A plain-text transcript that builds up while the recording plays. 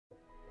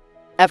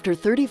After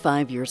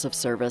 35 years of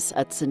service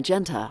at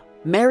Syngenta,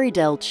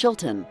 Mary-Dell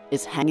Chilton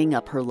is hanging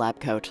up her lab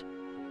coat.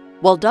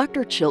 While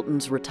Dr.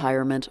 Chilton's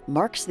retirement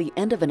marks the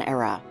end of an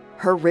era,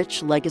 her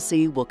rich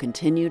legacy will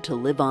continue to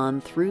live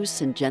on through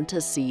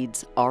Syngenta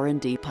Seed's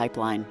R&D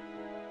pipeline.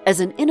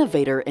 As an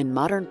innovator in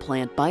modern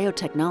plant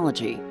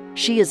biotechnology,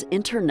 she is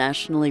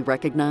internationally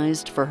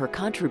recognized for her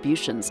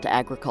contributions to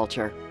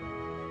agriculture.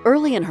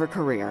 Early in her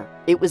career,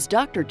 it was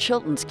Dr.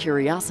 Chilton's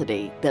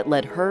curiosity that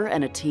led her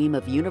and a team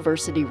of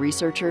university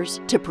researchers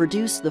to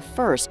produce the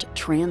first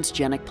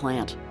transgenic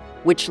plant,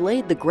 which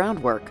laid the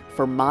groundwork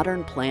for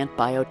modern plant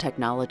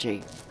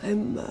biotechnology.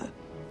 I'm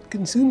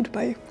consumed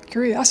by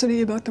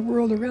curiosity about the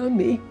world around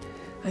me.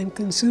 I'm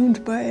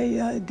consumed by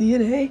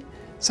DNA.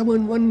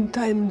 Someone one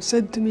time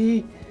said to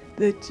me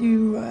that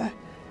you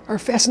are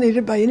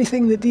fascinated by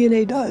anything that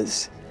DNA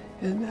does,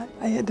 and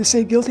I had to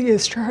say guilty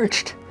as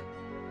charged.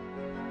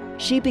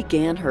 She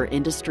began her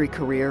industry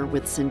career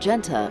with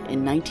Syngenta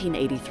in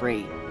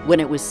 1983, when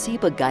it was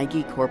Ciba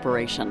Geigy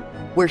Corporation,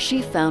 where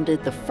she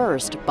founded the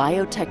first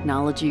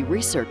biotechnology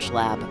research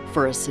lab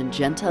for a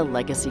Syngenta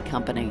legacy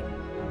company.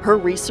 Her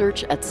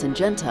research at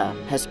Syngenta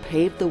has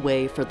paved the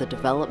way for the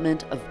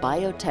development of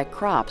biotech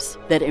crops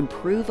that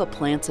improve a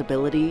plant's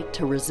ability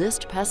to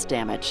resist pest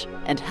damage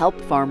and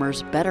help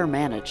farmers better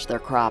manage their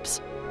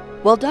crops.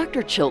 While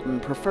Dr. Chilton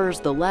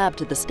prefers the lab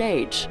to the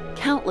stage,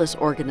 countless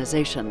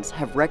organizations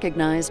have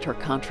recognized her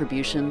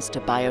contributions to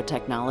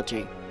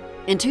biotechnology.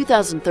 In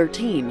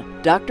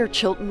 2013, Dr.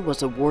 Chilton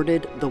was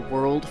awarded the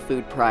World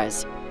Food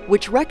Prize,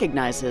 which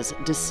recognizes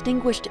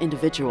distinguished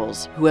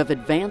individuals who have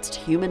advanced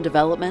human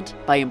development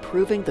by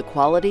improving the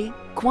quality,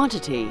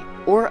 quantity,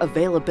 or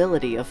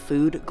availability of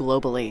food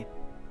globally.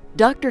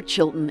 Dr.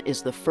 Chilton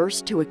is the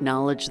first to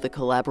acknowledge the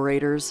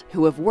collaborators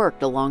who have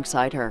worked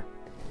alongside her.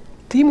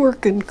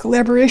 Teamwork and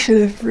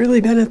collaboration have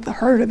really been at the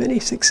heart of any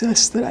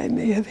success that I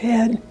may have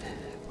had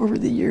over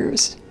the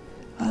years.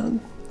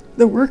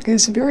 The work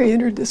is very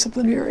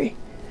interdisciplinary,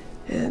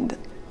 and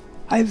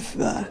I've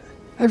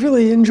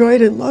really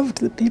enjoyed and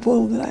loved the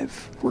people that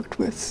I've worked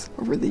with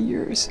over the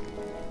years.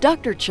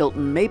 Dr.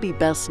 Chilton may be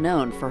best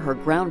known for her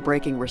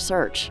groundbreaking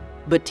research,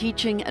 but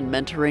teaching and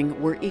mentoring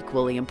were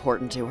equally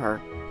important to her.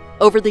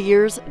 Over the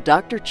years,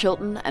 Dr.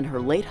 Chilton and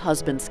her late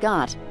husband,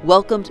 Scott,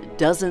 welcomed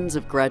dozens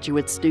of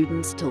graduate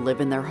students to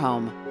live in their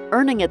home,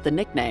 earning it the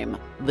nickname,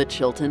 the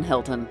Chilton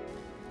Hilton.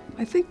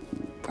 I think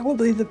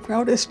probably the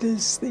proudest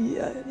is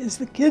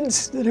the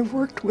kids that have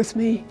worked with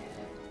me.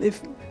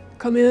 They've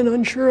come in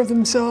unsure of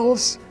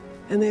themselves,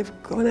 and they've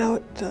gone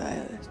out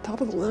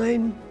top of the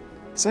line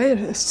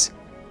scientists.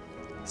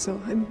 So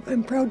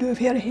I'm proud to have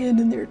had a hand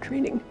in their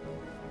training.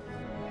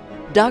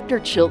 Dr.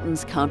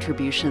 Chilton's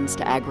contributions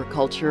to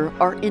agriculture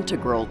are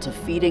integral to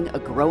feeding a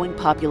growing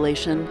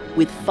population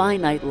with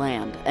finite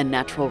land and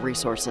natural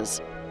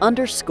resources,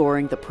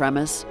 underscoring the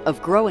premise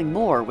of growing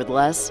more with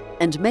less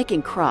and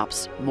making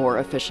crops more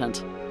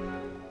efficient.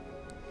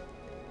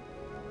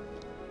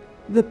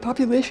 The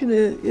population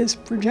is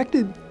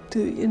projected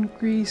to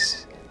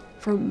increase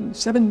from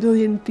 7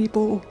 billion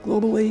people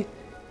globally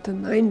to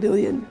 9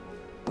 billion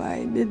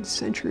by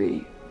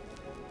mid-century.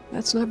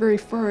 That's not very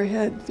far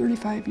ahead,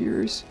 35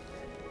 years.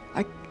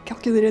 I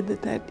calculated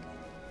that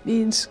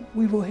means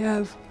we will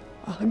have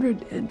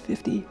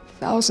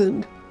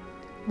 150,000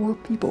 more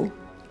people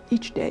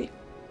each day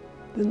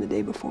than the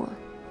day before.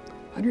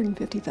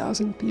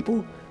 150,000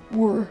 people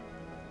more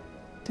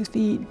to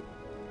feed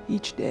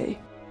each day.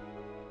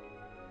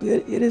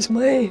 It is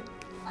my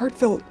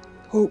heartfelt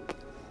hope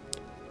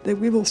that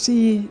we will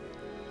see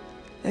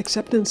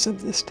acceptance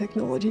of this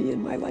technology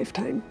in my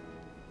lifetime.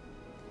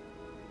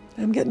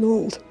 I'm getting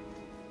old.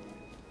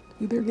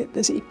 We better get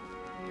busy.